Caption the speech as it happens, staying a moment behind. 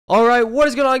Alright, what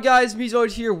is going on, guys?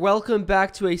 MeeZoid here. Welcome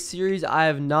back to a series I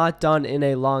have not done in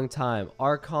a long time.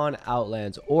 Archon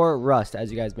Outlands, or Rust,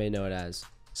 as you guys may know it as.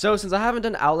 So, since I haven't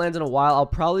done Outlands in a while, I'll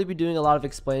probably be doing a lot of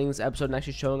explaining this episode and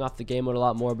actually showing off the game mode a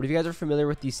lot more. But if you guys are familiar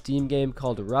with the Steam game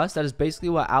called Rust, that is basically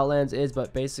what Outlands is,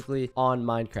 but basically on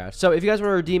Minecraft. So, if you guys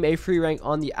want to redeem a free rank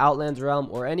on the Outlands realm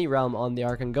or any realm on the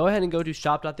Archon, go ahead and go to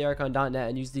shop.thearchon.net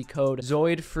and use the code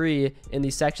ZOIDFREE in the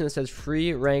section that says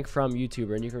free rank from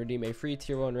YouTuber, and you can redeem a free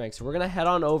tier 1 rank. So, we're going to head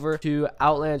on over to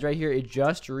Outlands right here. It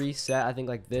just reset, I think,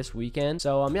 like this weekend.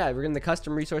 So, yeah, we're getting the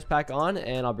custom resource pack on,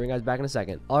 and I'll bring you guys back in a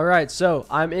second. Alright, so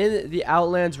I'm in the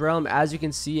Outlands realm, as you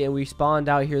can see, and we spawned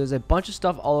out here. There's a bunch of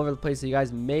stuff all over the place that you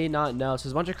guys may not know. So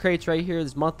there's a bunch of crates right here.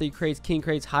 There's monthly crates, king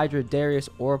crates, Hydra, Darius,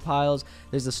 ore piles.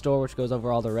 There's the store, which goes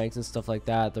over all the ranks and stuff like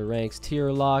that. The ranks,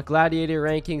 tier lock, gladiator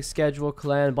ranking, schedule,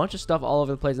 clan, a bunch of stuff all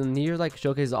over the place. And here like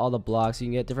showcases all the blocks. So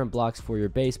you can get different blocks for your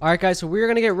base. All right, guys, so we're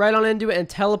gonna get right on into it and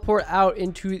teleport out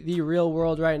into the real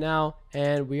world right now.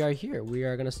 And we are here. We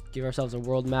are going to give ourselves a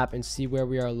world map and see where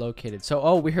we are located. So,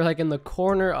 oh, we're like in the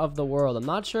corner of the world. I'm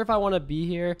not sure if I want to be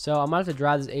here. So I might have to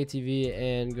drive this ATV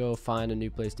and go find a new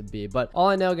place to be. But all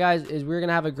I know, guys, is we're going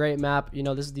to have a great map. You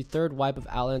know, this is the third wipe of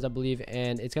Outlands, I believe.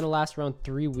 And it's going to last around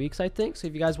 3 weeks, I think. So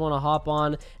if you guys want to hop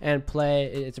on and play,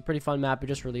 it's a pretty fun map. It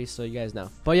just released, so you guys know.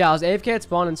 But yeah, I was AFK at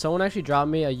spawn and someone actually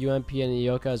dropped me a UMP and a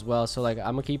Yoka as well. So like,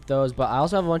 I'm going to keep those. But I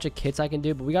also have a bunch of kits I can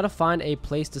do. But we got to find a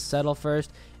place to settle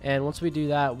first. And once we do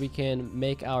that, we can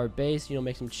make our base, you know,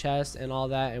 make some chests and all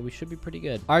that, and we should be pretty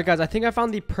good. All right, guys, I think I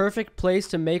found the perfect place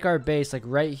to make our base, like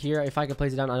right here. If I can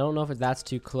place it down, I don't know if that's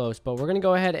too close, but we're gonna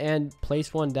go ahead and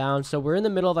place one down. So we're in the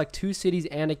middle of like 2 cities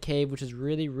and a cave, which is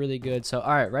really, really good. So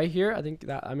all right, right here, I think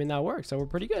that, that works. So we're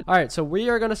pretty good. All right, so we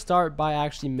are gonna start by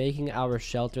actually making our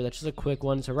shelter. That's just a quick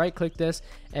one. So right click this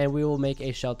and we will make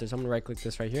a shelter. So I'm gonna right click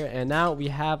this right here, and now we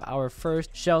have our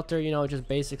first shelter. You know, just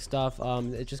basic stuff.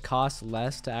 It just costs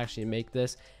less to actually make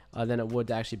this than it would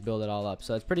to actually build it all up.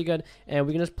 So it's pretty good. And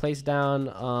we can just place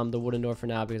down the wooden door for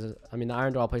now, because the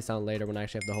iron door I'll place down later when I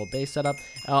actually have the whole base set up.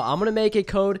 I'm gonna make a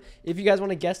code. If you guys want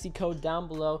to guess the code down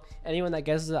below, anyone that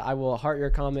guesses it, I will heart your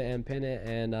comment and pin it,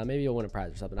 and maybe you'll win a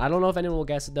prize or something. I don't know if anyone will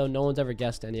guess it though. No one's ever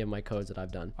guessed any of my codes that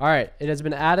I've done. All right, it has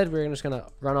been added. We're just gonna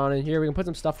run on in here. We can put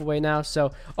some stuff away now.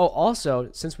 So also,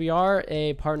 since we are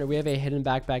a partner, we have a hidden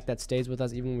backpack that stays with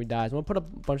us even when we die. So I'm gonna put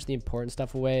a bunch of the important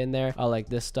stuff away in there, like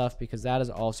this stuff, because that is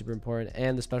all super important,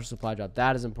 and the special supply drop,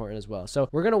 that is important as well. So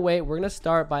we're gonna wait. We're gonna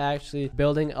start by actually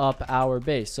building up our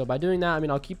base. So by doing that,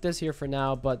 I'll keep this here for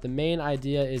now, but the main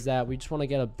idea is that we just want to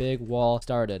get a big wall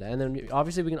started, and then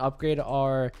obviously we can upgrade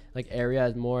our like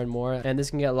area more and more, and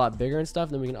this can get a lot bigger and stuff.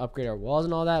 Then we can upgrade our walls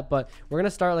and all that, but we're gonna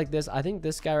start like this. I think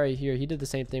this guy right here, he did the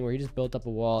same thing where he just built up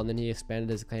a wall and then he expanded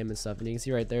his claim and stuff, and you can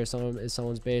see right there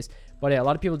someone's base. But yeah, a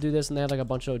lot of people do this and they have like a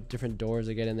bunch of different doors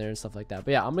to get in there and stuff like that.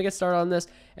 But yeah, I'm gonna get started on this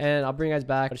and I'll bring you guys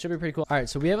back. It should be pretty cool. All right,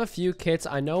 so we have a few kits.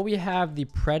 I know we have the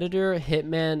Predator,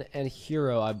 Hitman, and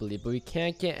Hero, I believe, but we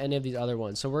can't get any of these other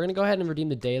ones. So we're gonna go ahead and redeem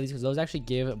the dailies, because those actually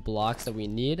give blocks that we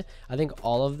need. I think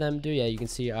all of them do. Yeah, you can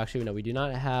see, actually no, we do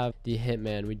not have the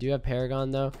Hitman. We do have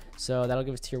Paragon though, so that'll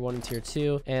give us tier 1 and tier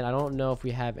 2, and I don't know if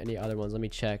we have any other ones. Let me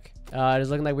check. It is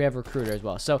looking like we have Recruiter as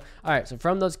well. So all right, so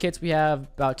from those kits we have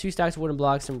about 2 stacks of wooden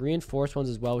blocks, some reinforced ones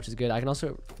as well, which is good. I can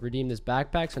also redeem this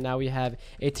backpack. So now we have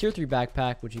a tier 3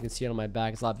 backpack, which you can see on my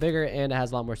back. It's a lot bigger and it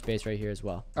has a lot more space right here as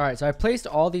well. All right, so I placed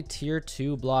all the tier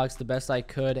 2 blocks the best I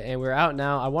could, and we're out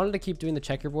now. I wanted to keep doing the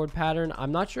checkerboard pattern.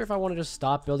 I'm not sure if I want to just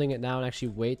stop building it now and actually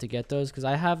wait to get those, because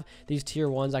I have these tier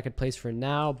 1s I could place for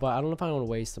now, but I don't know if I want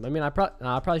to waste them. I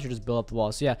probably should just build up the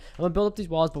walls. So yeah, I'm gonna build up these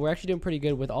walls, but we're actually doing pretty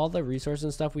good with all the resources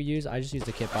and stuff we use. I just used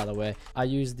the kit, by the way. I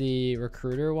used the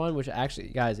Recruiter one, which actually,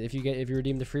 guys, if you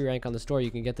redeem the free rank on the store,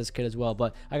 you can get this kit as well.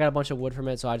 But I got a bunch of wood from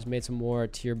it, so I just made some more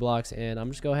tier blocks, and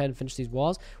I'm just go ahead and finish these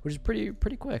walls, which is pretty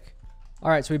quick. All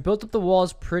right, so we built up the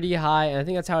walls pretty high, and I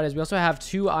think that's how it is. We also have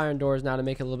 2 iron doors now to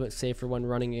make it a little bit safer when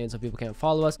running in, so people can't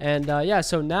follow us. And yeah,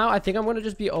 so now I think I'm going to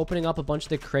just be opening up a bunch of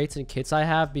the crates and kits I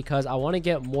have, because I want to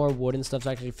get more wood and stuff so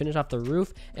I can finish off the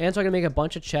roof, and so I can make a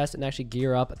bunch of chests and actually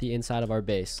gear up the inside of our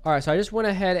base. All right, so I just went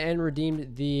ahead and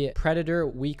redeemed the Predator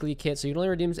weekly kit. So you can only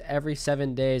redeem this every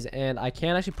 7 days, and I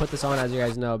can't actually put this on, as you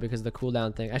guys know, because of the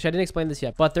cooldown thing. Actually, I didn't explain this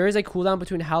yet, but there is a cooldown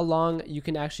between how long you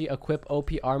can actually equip OP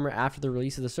armor after the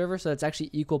release of the server, so that's actually actually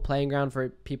equal playing ground for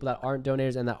people that aren't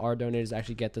donators and that are donators to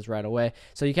actually get this right away.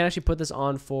 So you can actually put this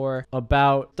on for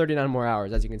about 39 more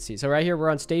hours, as you can see. So right here, we're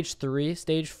on stage 3.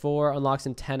 Stage 4 unlocks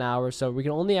in 10 hours. So we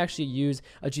can only actually use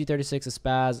a G36, a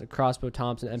Spaz, a crossbow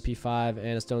Thompson, MP5,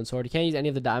 and a stone sword. You can't use any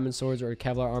of the diamond swords or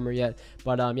Kevlar armor yet,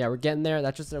 but yeah, we're getting there.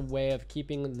 That's just a way of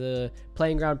keeping the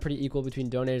playing ground pretty equal between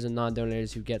donators and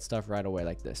non-donators who get stuff right away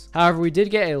like this. However, we did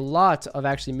get a lot of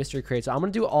actually mystery crates. So I'm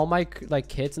gonna do all my like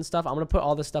kits and stuff. I'm gonna put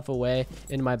all this stuff away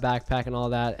in my backpack and all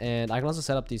that, and I can also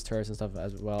set up these turrets and stuff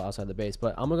as well outside the base.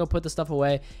 But I'm gonna go put this stuff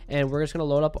away, and we're just gonna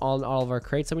load up on all of our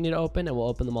crates that we need to open, and we'll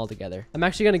open them all together. I'm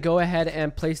actually gonna go ahead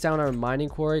and place down our mining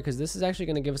quarry, because this is actually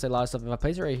gonna give us a lot of stuff. If I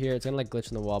place it right here, it's gonna like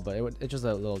glitch in the wall, but it's just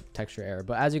a little texture error.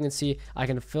 But as you can see, I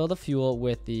can fill the fuel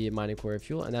with the mining quarry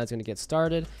fuel, and that's gonna get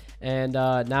started. And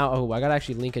now, oh, I gotta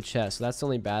actually link a chest, so that's the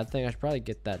only bad thing. I should probably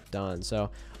get that done. So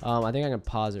I think I can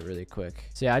pause it really quick.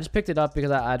 So yeah, I just picked it up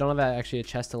because I don't have actually a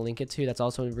chest to link it to. That's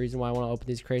also a reason why I want to open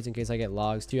these crates, in case I get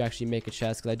logs to actually make a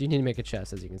chest, because I do need to make a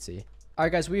chest, as you can see. All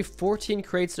right, guys, we have 14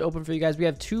 crates to open for you guys. We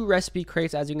have 2 recipe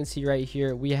crates, as you can see right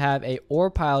here. We have a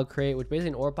ore pile crate, which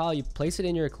basically an ore pile, you place it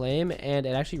in your claim, and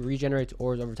it actually regenerates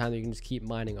ores over time that you can just keep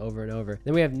mining over and over.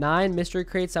 Then we have 9 mystery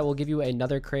crates that will give you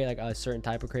another crate, like a certain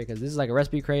type of crate, because this is like a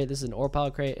recipe crate, this is an ore pile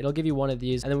crate. It'll give you one of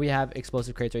these. And then we have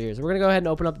explosive crates right here. So we're gonna go ahead and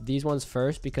open up these ones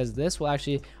first, because this will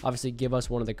actually obviously give us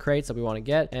one of the crates that we want to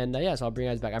get. And yeah, so I'll bring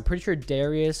you guys back. I'm pretty sure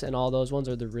Darius and all those ones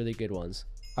are the really good ones.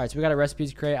 All right, so we got a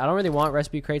recipes crate. I don't really want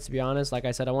recipe crates, to be honest. Like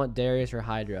I said, I want Darius or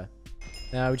Hydra.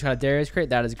 We just got a Darius crate.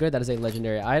 That is good. That is a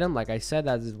legendary item. Like I said,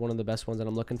 that is one of the best ones that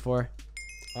I'm looking for.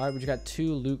 All right, we just got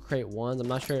 2 loot crate ones. I'm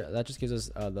not sure. That just gives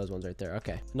us those ones right there.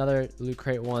 Okay, another loot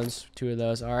crate ones, 2 of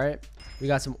those. All right, we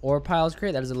got some ore piles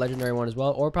crate. That is a legendary one as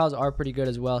well. Ore piles are pretty good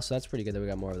as well, so that's pretty good that we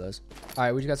got more of those. All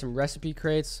right, we just got some recipe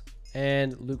crates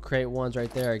and loot crate ones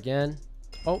right there again.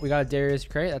 Oh, we got a Darius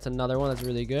crate. That's another one that's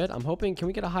really good. I'm hoping, can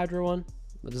we get a Hydra one?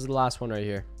 But this is the last one right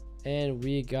here. And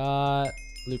we got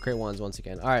loot crate ones once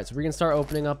again. All right, so we can start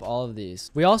opening up all of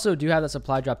these. We also do have that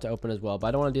supply drop to open as well, but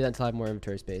I don't want to do that until I have more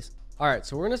inventory space. All right,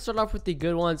 so we're going to start off with the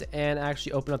good ones and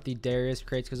actually open up the Darius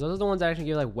crates, because those are the ones that actually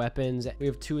give like weapons. We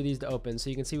have 2 of these to open.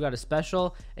 So you can see we got a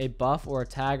special, a buff or a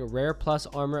tag, rare plus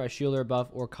armor, a shield or a buff,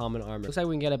 or common armor. Looks like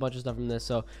we can get a bunch of stuff from this,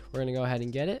 so we're going to go ahead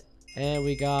and get it. And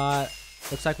we got,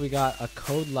 looks like we got a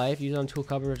code life. Use it on tool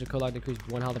coverage. A code life decreases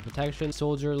 1 health of protection.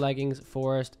 Soldier, leggings,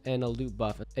 forest, and a loot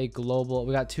buff. A global,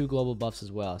 we got 2 global buffs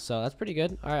as well. So that's pretty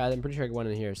good. All right, I'm pretty sure I can one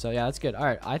in here. So yeah, that's good. All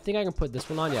right, I think I can put this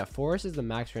one on. Yeah, forest is the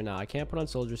max right now. I can't put on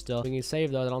soldier still. We can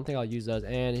save those. I don't think I'll use those.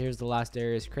 And here's the last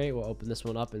Darius crate. We'll open this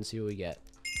one up and see what we get.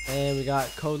 And we got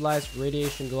code lights,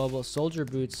 radiation global, soldier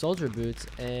boots,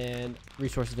 and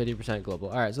resources 50% global.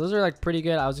 All right, so those are like pretty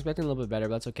good. I was expecting a little bit better,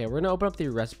 but that's okay. We're gonna open up the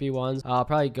recipe ones. I'll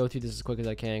probably go through this as quick as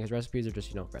I can, because recipes are just,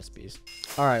 you know, recipes.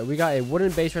 All right, we got a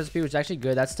wooden base recipe, which is actually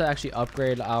good. That's to actually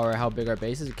upgrade our how big our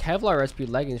base is. A Kevlar recipe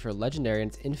leggings for legendary,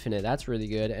 and it's infinite. That's really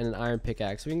good. And an iron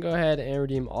pickaxe. So we can go ahead and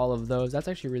redeem all of those. That's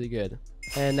actually really good.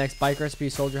 And next, bike recipe,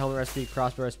 soldier helmet recipe,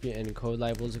 crossbow recipe, and code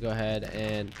life. We'll just go ahead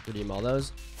and redeem all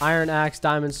those. Iron axe,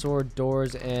 diamond sword,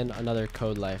 doors, and another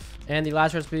code life. And the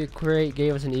last recipe crate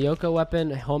gave us an Ioko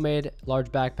weapon, homemade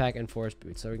large backpack, and forest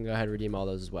boots. So we can go ahead and redeem all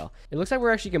those as well. It looks like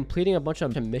we're actually completing a bunch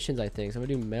of missions, I think. So I'm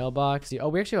gonna do mailbox. Oh,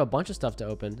 we actually have a bunch of stuff to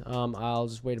open. I'll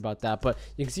just wait about that. But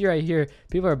you can see right here,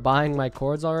 people are buying my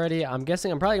cords already. I'm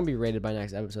guessing I'm probably gonna be rated by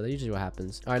next episode. That's usually what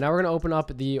happens. All right, now we're gonna open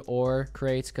up the ore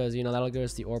crates, because, you know, that'll give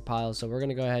us the ore piles. So we're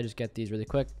gonna go ahead and just get these really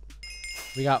quick.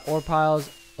 We got ore piles,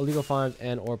 illegal farms,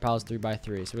 and ore piles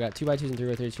 3x3. So we got 2x2s and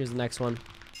 3x3s. Here's the next one.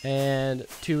 And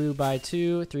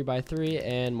 2x2, 3x3,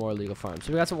 and more illegal farms.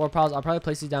 So we got some ore piles. I'll probably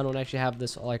place these down when I actually have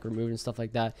this like removed and stuff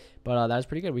like that. But that is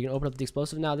pretty good. We can open up the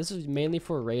explosive now. This is mainly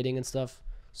for raiding and stuff.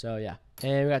 So yeah.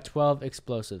 And we got 12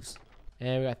 explosives.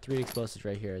 And we got 3 explosives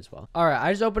right here as well. All right,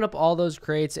 I just opened up all those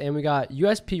crates, and we got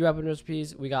USP weapon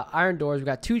recipes. We got iron doors. We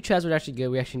got 2 chests, which are actually good.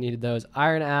 We actually needed those.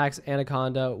 Iron axe,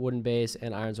 anaconda, wooden base,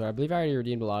 and iron sword. I believe I already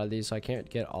redeemed a lot of these, so I can't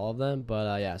get all of them.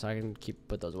 But yeah, so I can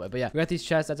put those away. But yeah, we got these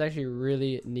chests. That's actually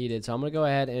really needed. So I'm gonna go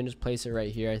ahead and just place it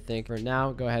right here. I think for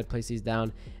now, go ahead, place these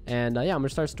down. And yeah, I'm gonna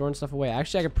start storing stuff away.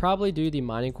 Actually, I could probably do the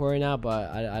mining quarry now, but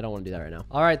I don't want to do that right now.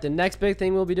 All right, the next big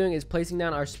thing we'll be doing is placing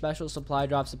down our special supply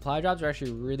drops. Supply drops are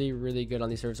actually really good on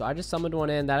these servers. So I just summoned one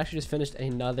in. That actually just finished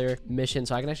another mission,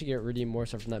 so I can actually redeem more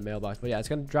stuff from that mailbox. But yeah, it's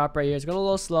gonna drop right here. It's going a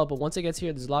little slow, but once it gets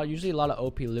here, there's usually a lot of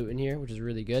OP loot in here, which is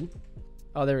really good.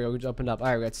 Oh, there we go. We just opened up. All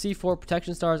right, we got C4,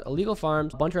 protection stars, illegal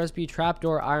farms, a bunch of recipe,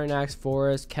 trapdoor, iron axe,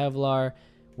 forest, Kevlar,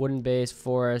 wooden base,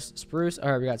 forest, spruce.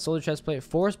 All right, we got soldier chest plate,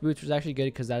 forest boots, which is actually good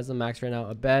because that is the max right now.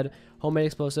 A bed, homemade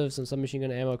explosives, some submachine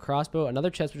gun ammo, crossbow, another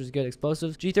chest, which is good,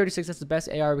 explosives, G36, that's the best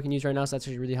AR we can use right now, so that's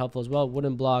actually really helpful as well,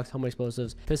 wooden blocks, homemade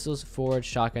explosives, pistols, forge,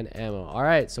 shotgun ammo. All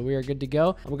right, so we are good to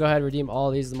go. I'm gonna go ahead and redeem all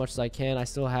of these as much as I can. I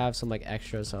still have some like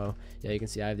extras, so yeah, you can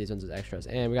see I have these ones as extras,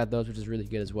 and we got those, which is really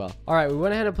good as well. All right, we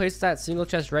went ahead and placed that single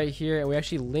chest right here, and we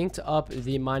actually linked up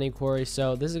the mining quarry.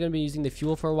 So this is gonna be using the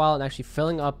fuel for a while and actually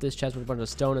filling up this chest with a bunch of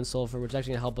stone and sulfur, which is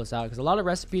actually gonna help us out because a lot of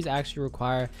recipes actually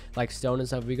require like stone and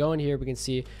stuff. If we go in here, we can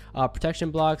see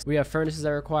protection blocks. We have furnaces that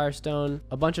require stone.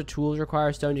 A bunch of tools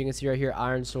require stone. You can see right here,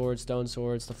 iron swords, stone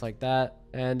swords, stuff like that.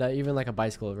 And even like a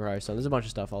bicycle requires stone. There's a bunch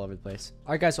of stuff all over the place.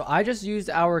 All right, guys, so I just used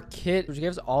our kit, which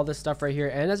gives all this stuff right here.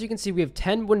 And as you can see, we have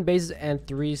 10 wooden bases and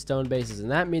 3 stone bases. And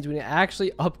that means we can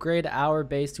actually upgrade our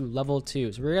base to level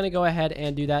 2. So we're going to go ahead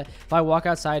and do that. If I walk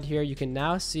outside here, you can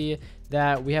now see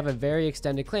that we have a very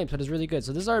extended claim, so it is really good.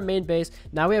 So this is our main base.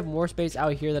 Now we have more space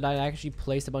out here that I actually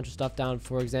placed a bunch of stuff down.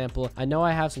 For example, I know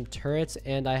I have some turrets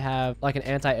and I have like an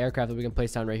anti-aircraft that we can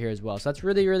place down right here as well. So that's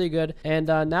really, really good. And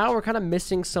now we're kind of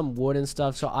missing some wood and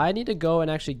stuff. So I need to go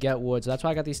and actually get wood. So that's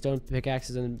why I got these stone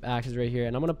pickaxes and axes right here.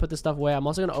 And I'm going to put this stuff away. I'm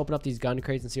also going to open up these gun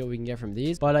crates and see what we can get from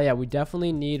these. But yeah, we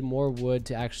definitely need more wood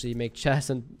to actually make chests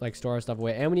and like store our stuff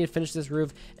away. And we need to finish this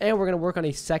roof. And we're going to work on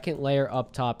a second layer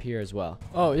up top here as well.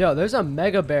 Oh, yo, there's a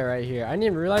mega bear right here. I didn't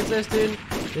even realize this, dude.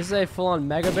 This is a full-on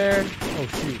mega bear. Oh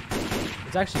shoot,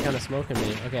 it's actually kind of smoking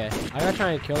me. Okay, I gotta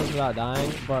try and kill this without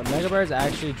dying, but mega bears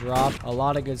actually drop a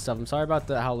lot of good stuff. I'm sorry about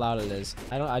how loud it is.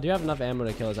 I do have enough ammo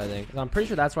to kill this, I think. I'm pretty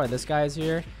sure that's why this guy is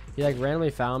here. He like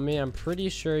randomly found me. I'm pretty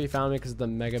sure he found me because of the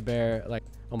mega bear. Like,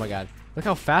 oh my god, look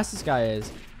how fast this guy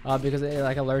is. Because it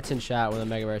like alerts in chat when the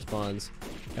mega bear spawns.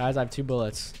 Guys, I have 2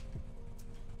 bullets.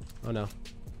 Oh no,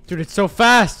 dude, it's so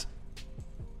fast.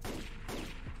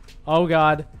 Oh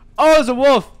god. Oh, it's a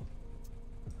wolf.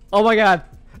 Oh my god.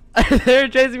 They're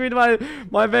chasing me to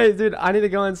my base, dude. I need to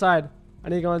go inside. I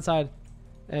need to go inside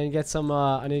and get some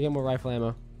I need to get more rifle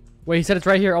ammo. Wait, he said it's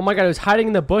right here. Oh my god, it was hiding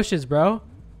in the bushes, bro.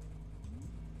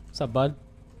 What's up, bud?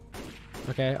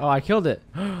 Okay. Oh, I killed it.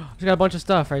 Just got a bunch of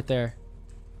stuff right there.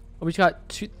 Oh, we just got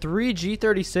 3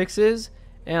 G36s.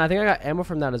 And I think I got ammo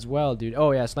from that as well, dude.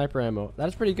 Oh, yeah, sniper ammo. That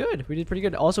is pretty good. We did pretty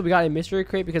good. Also, we got a mystery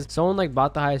crate because someone, like,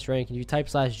 bought the highest rank. And you type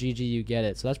 /GG, you get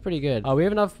it. So that's pretty good. We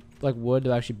have enough, like, wood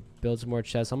to actually build some more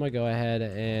chests. I'm going to go ahead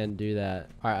and do that.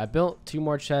 All right, I built 2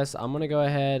 more chests. I'm going to go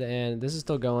ahead and this is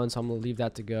still going. So I'm going to leave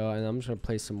that to go. And I'm just going to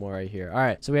place some more right here. All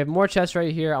right, so we have more chests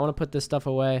right here. I want to put this stuff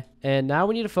away. And now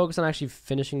we need to focus on actually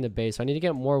finishing the base. So I need to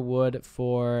get more wood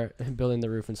for building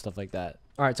the roof and stuff like that.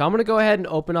 All right, so I'm going to go ahead and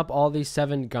open up all these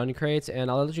 7 gun crates, and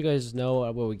I'll let you guys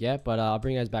know what we get, but I'll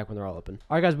bring you guys back when they're all open.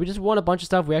 All right, guys, we just won a bunch of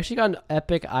stuff. We actually got an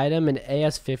epic item, an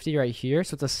AS-50 right here.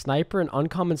 So it's a sniper, an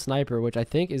uncommon sniper, which I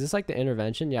think, is this like the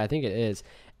intervention? Yeah, I think it is.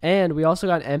 And we also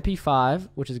got an MP5,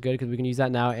 which is good because we can use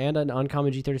that now, and an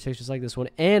uncommon G36 just like this one.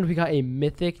 And we got a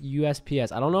mythic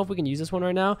USPS. I don't know if we can use this one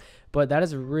right now, but that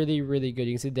is really, really good.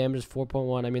 You can see the damage is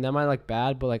 4.1. I mean, that might look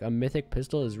bad, but like a mythic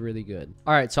pistol is really good.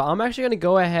 All right, so I'm actually going to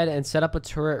go ahead and set up a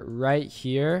turret right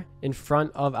here in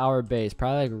front of our base.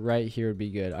 Probably like right here would be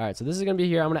good. All right, so this is going to be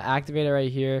here. I'm going to activate it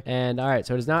right here. And all right,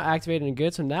 so it is now activated and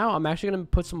good. So now I'm actually going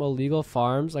to put some illegal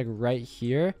farms like right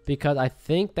here because I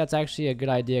think that's actually a good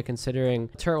idea considering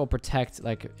turret will protect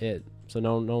like it, so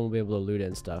no one will be able to loot it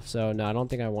and stuff. So no, I don't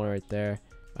think I want it right there.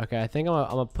 Okay, I think I'm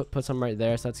gonna put some right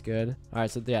there, so that's good. All right,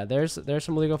 so yeah, there's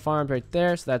some illegal farms right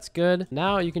there, so that's good.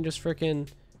 Now you can just freaking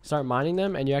start mining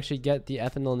them, and you actually get the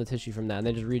ethanol and the tissue from that, and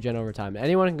they just regen over time.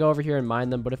 Anyone can go over here and mine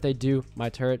them, but if they do, my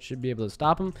turret should be able to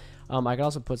stop them. I can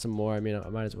also put some more. I mean, I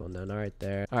might as well know. All right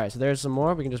there. All right, so there's some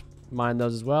more. We can just mine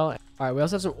those as well. All right, we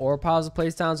also have some ore piles to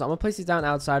place down, so I'm gonna place these down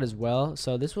outside as well.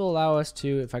 So this will allow us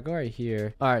to, if I go right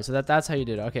here. All right, so that's how you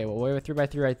did it. Okay, well, we have a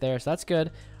 3x3 right there, so that's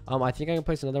good. I think I can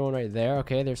place another one right there.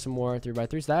 Okay, there's some more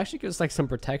 3x3, so that actually gives like some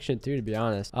protection too, to be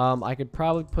honest. I could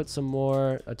probably put some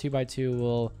more. A 2x2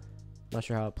 will, not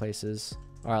sure how it places.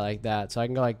 All right, like that. So I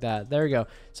can go like that. There we go.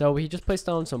 So he just placed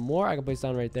down some more. I can place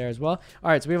down right there as well. All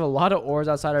right, so we have a lot of ores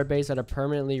outside our base that are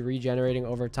permanently regenerating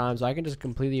over time. So I can just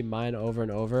completely mine over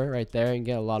and over right there and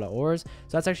get a lot of ores.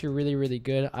 So that's actually really, really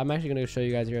good. I'm actually going to show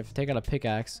you guys here. If I take out a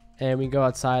pickaxe and we can go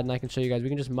outside and I can show you guys, we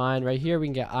can just mine right here. We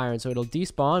can get iron. So it'll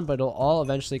despawn, but it'll all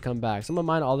eventually come back. So I'm going to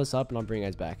mine all this up and I'll bring you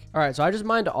guys back. All right, so I just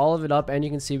mined all of it up and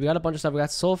you can see we got a bunch of stuff. We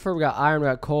got sulfur, we got iron, we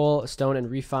got coal, stone, and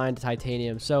refined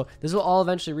titanium. So this will all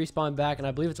eventually respawn back, and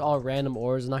I believe it's all random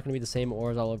ores. It's not going to be the same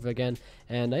ores all over again.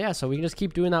 And yeah, so we can just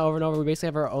keep doing that over and over. We basically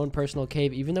have our own personal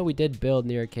cave, even though we did build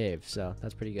near a cave. So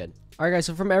that's pretty good. All right, guys,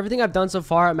 so from everything I've done so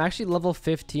far, I'm actually level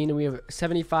 15 and we have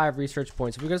 75 research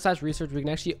points. If we go to /research, we can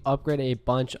actually upgrade a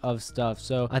bunch of of stuff.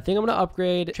 So I think I'm gonna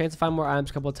upgrade chance to find more items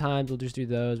a couple of times. We'll just do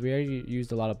those. We already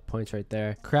used a lot of points right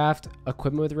there. Craft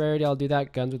equipment with rarity, I'll do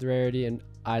that. Guns with rarity, and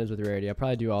items with rarity. I'll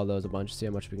probably do all those a bunch, see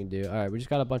how much we can do. All right, we just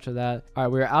got a bunch of that. All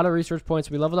right, we're out of research points.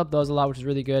 We leveled up those a lot, which is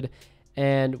really good.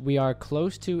 And we are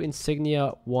close to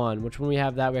insignia 1, which when we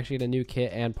have that, we actually get a new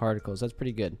kit and particles. That's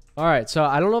pretty good. All right, so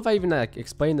I don't know if I even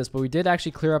explained this, but we did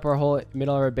actually clear up our whole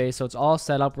middle of our base, so it's all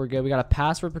set up. We're good. We got a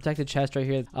password protected chest right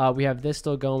here. We have this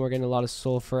still going. We're getting a lot of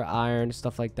sulfur, iron,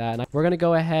 stuff like that. And we're gonna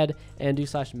go ahead and do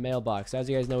 /mailbox. As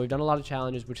you guys know, we've done a lot of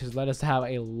challenges, which has led us to have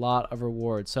a lot of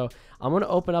rewards. So I'm gonna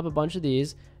open up a bunch of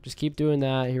these. Just keep doing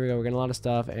that. Here we go. We're getting a lot of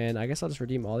stuff, and I guess I'll just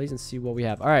redeem all these and see what we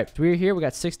have. All right, so we're here. We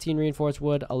got 16 reinforced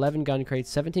wood, 11 gun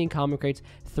crates, 17 common crates,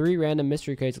 3 random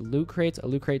mystery crates, loot crates, a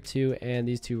loot crate 2, and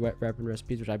these 2 weapon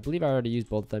recipes, which I believe I already used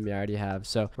both of them. Yeah, I already have.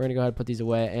 So we're gonna go ahead and put these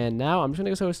away. And now I'm just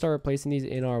gonna go start replacing these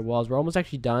in our walls. We're almost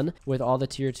actually done with all the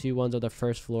tier 2 ones on the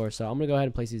first floor. So I'm gonna go ahead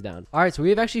and place these down. All right, so we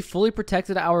have actually fully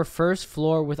protected our first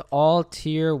floor with all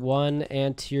tier 1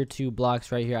 and tier 2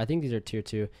 blocks right here. I think these are tier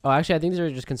 2. Oh, actually, I think these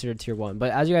are just considered tier 1.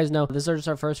 But as you guys know, this is just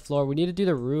our first floor. We need to do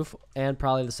the roof and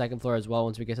probably the second floor as well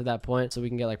once we get to that point, so we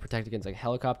can get like protected against like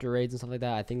helicopter raids and stuff like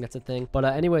that. I think that's a thing. But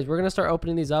anyways, we're gonna start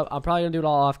opening these up. I'm probably gonna do it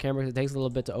all off camera because it takes a little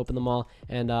bit to open them all,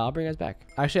 and I'll bring you guys back.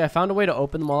 Actually, I found a way to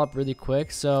open them all up really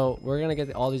quick, so we're gonna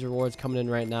get all these rewards coming in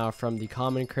right now from the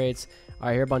common crates. All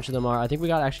right, here a bunch of them are. I think we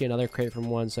got actually another crate from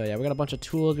one. So yeah, we got a bunch of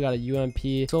tools. We got a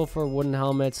UMP, sulfur, wooden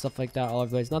helmet, stuff like that all over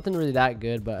the place. Nothing really that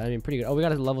good, but I mean pretty good. Oh, we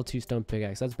got a level 2 stone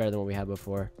pickaxe. That's better than what we had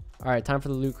before. All right, time for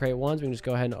the loot crate ones. We can just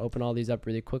go ahead and open all these up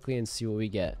really quickly and see what we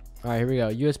get. All right, here we go.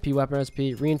 USP weapon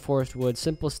recipe, reinforced wood,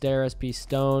 simple stair recipe,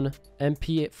 stone,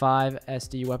 MP5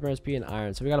 SD weapon recipe, and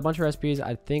iron. So we got a bunch of recipes.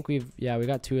 I think we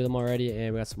got 2 of them already,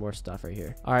 and we got some more stuff right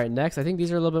here. All right, next, I think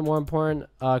these are a little bit more important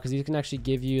because these can actually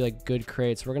give you like good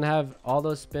crates. We're gonna have all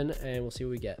those spin, and we'll see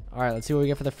what we get. All right, let's see what we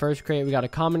get for the first crate. We got a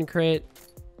common crate,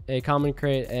 a common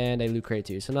crate, and a loot crate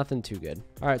too, so nothing too good.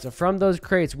 All right, so from those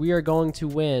crates we are going to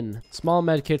win small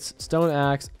medkits, stone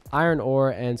axe, iron ore,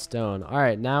 and stone. All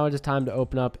right, now it is time to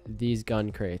open up these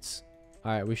gun crates.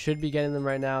 All right, we should be getting them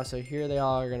right now. So here they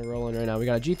all are going to roll in right now. We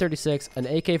got a G36, an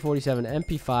AK-47,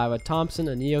 MP5, a Thompson,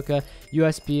 a Neoka,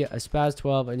 USB, a Spaz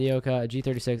 12, a Neoka, a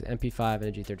G36, MP5, and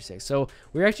a G36. So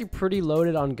we're actually pretty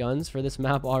loaded on guns for this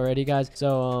map already, guys.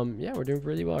 So yeah, we're doing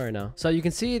really well right now. So you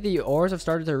can see the ores have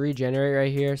started to regenerate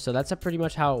right here. So that's pretty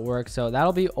much how it works. So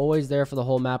that'll be always there for the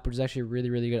whole map, which is actually really,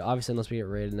 really good. Obviously, unless we get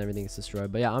raided and everything gets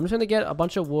destroyed. But yeah, I'm just going to get a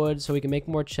bunch of wood so we can make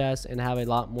more chests and have a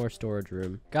lot more storage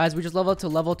room. Guys, we just leveled up to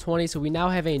level 20. So we now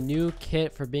have a new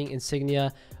kit for being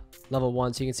insignia level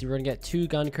 1. So you can see we're gonna get 2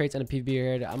 gun crates and a PvP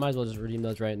here. I might as well just redeem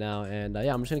those right now. And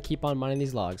yeah, I'm just gonna keep on mining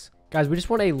these logs. Guys, we just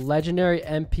won a legendary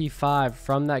MP5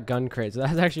 from that gun crate. So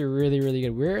that's actually really, really good.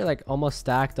 We're like almost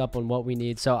stacked up on what we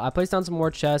need. So I placed down some more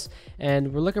chests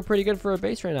and we're looking pretty good for a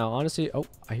base right now. Honestly, oh,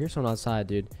 I hear someone outside,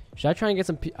 dude. Should I try and get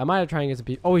some? I might have tried and get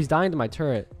some. Oh, he's dying to my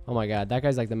turret. Oh my God, that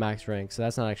guy's like the max rank. So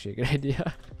that's not actually a good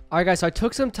idea. All right, guys, so I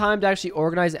took some time to actually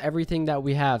organize everything that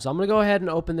we have. So I'm going to go ahead and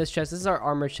open this chest. This is our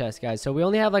armor chest, guys. So we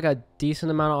only have like a decent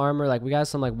amount of armor. Like we got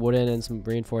some like wooden and some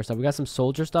reinforced stuff. We got some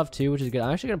soldier stuff too, which is good.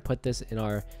 I'm actually going to put this in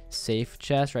our safe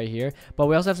chest right here. But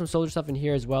we also have some soldier stuff in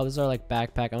here as well. This is our like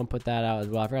backpack. I'm going to put that out as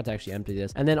well. I forgot to actually empty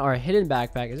this. And then our hidden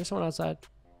backpack. Is there someone outside?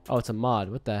 Oh, it's a mod.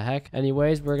 What the heck?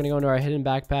 Anyways, we're going to go into our hidden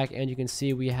backpack, and you can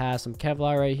see we have some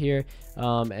Kevlar right here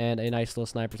and a nice little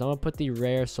sniper. So I'm going to put the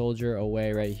rare soldier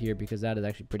away right here because that is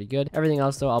actually pretty good. Everything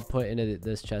else, though, I'll put into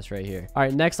this chest right here. All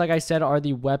right, next, like I said, are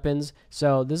the weapons.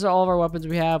 So these are all of our weapons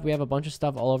we have. We have a bunch of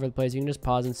stuff all over the place. You can just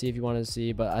pause and see if you want to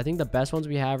see. But I think the best ones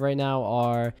we have right now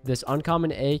are this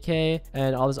uncommon AK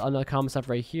and all this uncommon stuff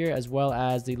right here, as well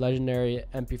as the legendary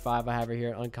MP5 I have right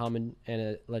here, uncommon, and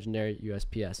a legendary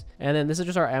USPS. And then this is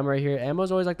just our ammo right here. Ammo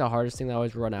is always like the hardest thing that I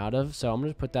always run out of, so I'm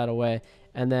gonna put that away.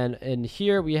 And then in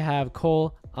here we have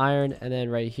coal, iron, and then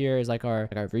right here is like our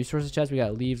resources chest. We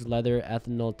got leaves, leather,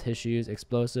 ethanol, tissues,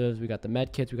 explosives. We got the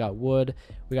med kits. We got wood.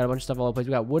 We got a bunch of stuff all over the place.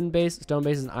 We got wooden base, stone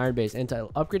base, and iron base. And to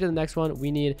upgrade to the next one, we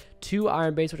need 2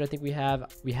 iron base, which I think we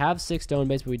have. We have 6 stone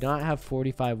base, but we don't have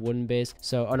 45 wooden base.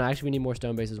 So, oh no, actually we need more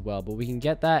stone base as well. But we can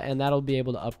get that, and that'll be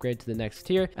able to upgrade to the next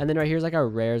tier. And then right here is like our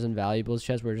rares and valuables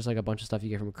chest, where just like a bunch of stuff you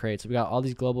get from crates. So we got all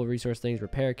these global resource things,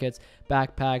 repair kits,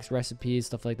 backpacks, recipes,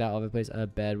 stuff like that all over the place. a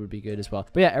bed would be good as well.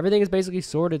 But yeah, everything is basically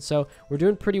sorted, so we're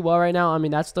doing pretty well right now. I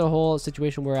mean, that's the whole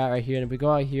situation we're at right here. And if we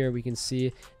go out here, we can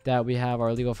see that we have our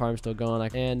illegal farm still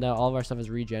going, and all of our stuff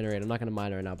is regenerated. I'm not going to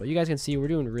mine right now, but you guys can see we're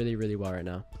doing really, really well right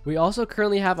now. We also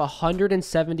currently have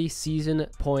 170 season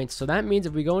points, so that means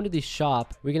if we go into the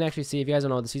shop, we can actually see, if you guys don't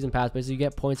know, the season pass, basically you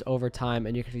get points over time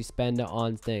and you can actually spend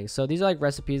on things. So these are like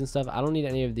recipes and stuff. I don't need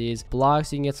any of these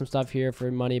blocks. You can get some stuff here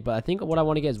for money, but I think what I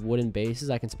want to get is wooden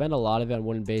bases. I can spend a lot of it on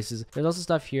wooden bases. There's also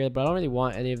stuff here, but I don't really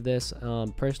want any of this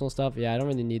personal stuff. Yeah, I don't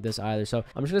really need this either, so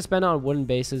I'm just gonna spend on wooden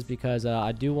bases because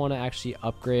I do want to actually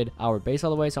upgrade our base all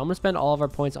the way. So I'm gonna spend all of our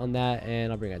points on that,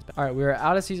 and I'll bring you guys back. All right, we're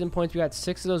out of season points. We got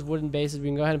 6 of those wooden bases. We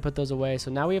can go ahead and put those away.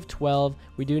 So now we have 12.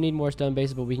 We do need more stone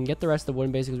bases, but we can get the rest of the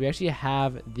wooden bases because we actually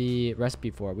have the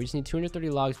recipe for it. We just need 230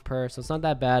 logs per, so it's not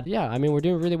that bad. Yeah, I mean, we're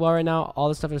doing really well right now. All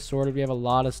the stuff is sorted. We have a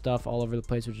lot of stuff all over the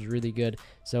place, which is really good.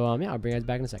 So yeah, I'll bring you guys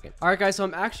back in a second. All right, guys, so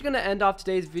I'm actually gonna end off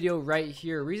today's video right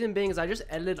here. Reason being is I just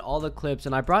edited all the clips,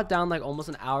 and I brought down like almost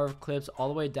an hour of clips all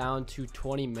the way down to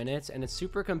 20 minutes, and it's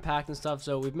super compact and stuff.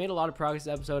 So we've made a lot of progress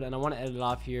this episode, and I want to edit it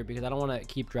off here because I don't want to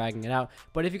keep dragging it out.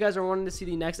 But if you guys are wanting to see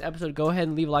the next episode, go ahead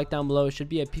and leave a like down below. It should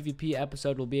be a PvP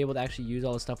episode. We'll be able to actually use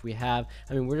all the stuff we have.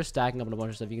 I mean, we're just stacking up on a bunch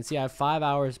of stuff. You can see I have 5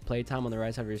 hours playtime on the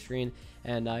right side of your screen,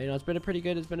 and you know, it's been a pretty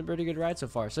good ride so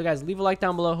far. So guys, leave a like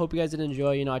down below. Hope you guys did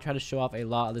enjoy. You know, I try to show off a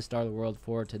lot of the Star of the World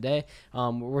for today.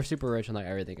 We're super rich on like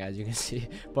everything, guys, you can see.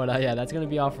 But yeah, that's gonna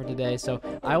be all for today. So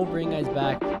I will bring you guys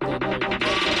back with another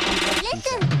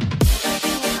video.